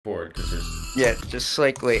forward because there's. Yeah, just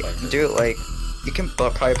like wait, do it like you can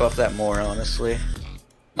probably buff that more honestly.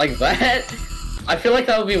 Like that? I feel like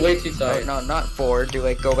that would be way too Oh, tight. no, not 4. Do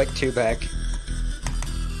like go like 2 back.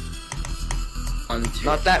 1, 2.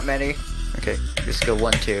 Not that many. Okay, just go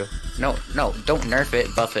 1, 2. No, don't nerf it.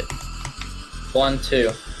 Buff it. 1,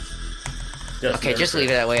 2. Okay, just leave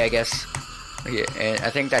it that way, I guess. Yeah, and I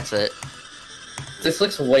think that's it. This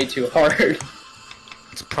looks way too hard.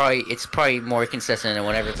 It's probably more consistent than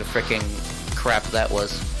whatever the freaking crap that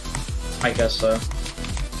was. I guess so.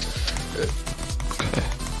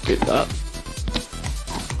 Good up.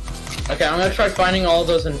 Okay, I'm gonna try finding all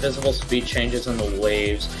those invisible speed changes in the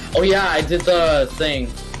waves. Oh yeah, I did the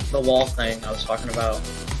thing. The wall thing I was talking about.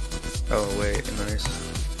 Oh wait, nice.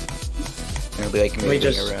 It'll be like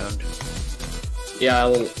moving around. Yeah,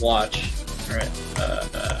 I'll watch. Alright,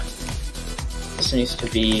 this needs to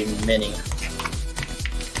be mini.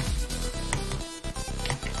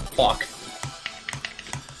 Fuck.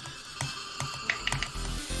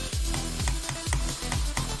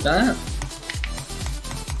 That?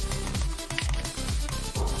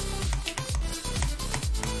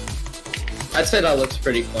 I'd say that looks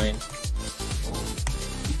pretty clean.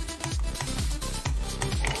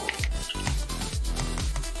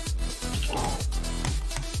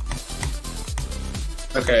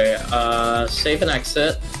 Okay, save and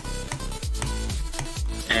exit.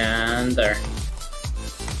 And there.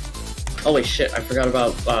 Holy shit, I forgot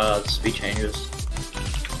about, the speed changes.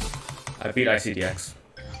 I beat ICDX.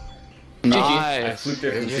 Nice. I fluked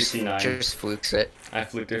it from 69. Just flukes it. I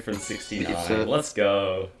fluked it from 69. Let's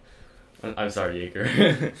go. I'm sorry,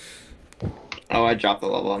 Yeager. Oh, I dropped the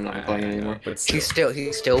level. I'm not playing anymore. But He's still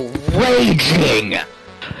raging.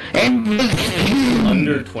 And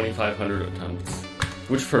under 2,500 attempts,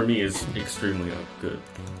 which for me is extremely good.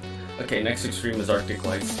 Okay, next extreme is Arctic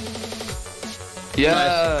Lights.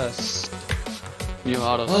 Yes. New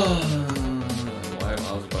auto. Why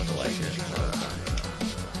I was about to like it.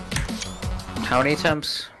 how many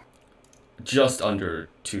attempts? Just under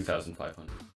 2,500.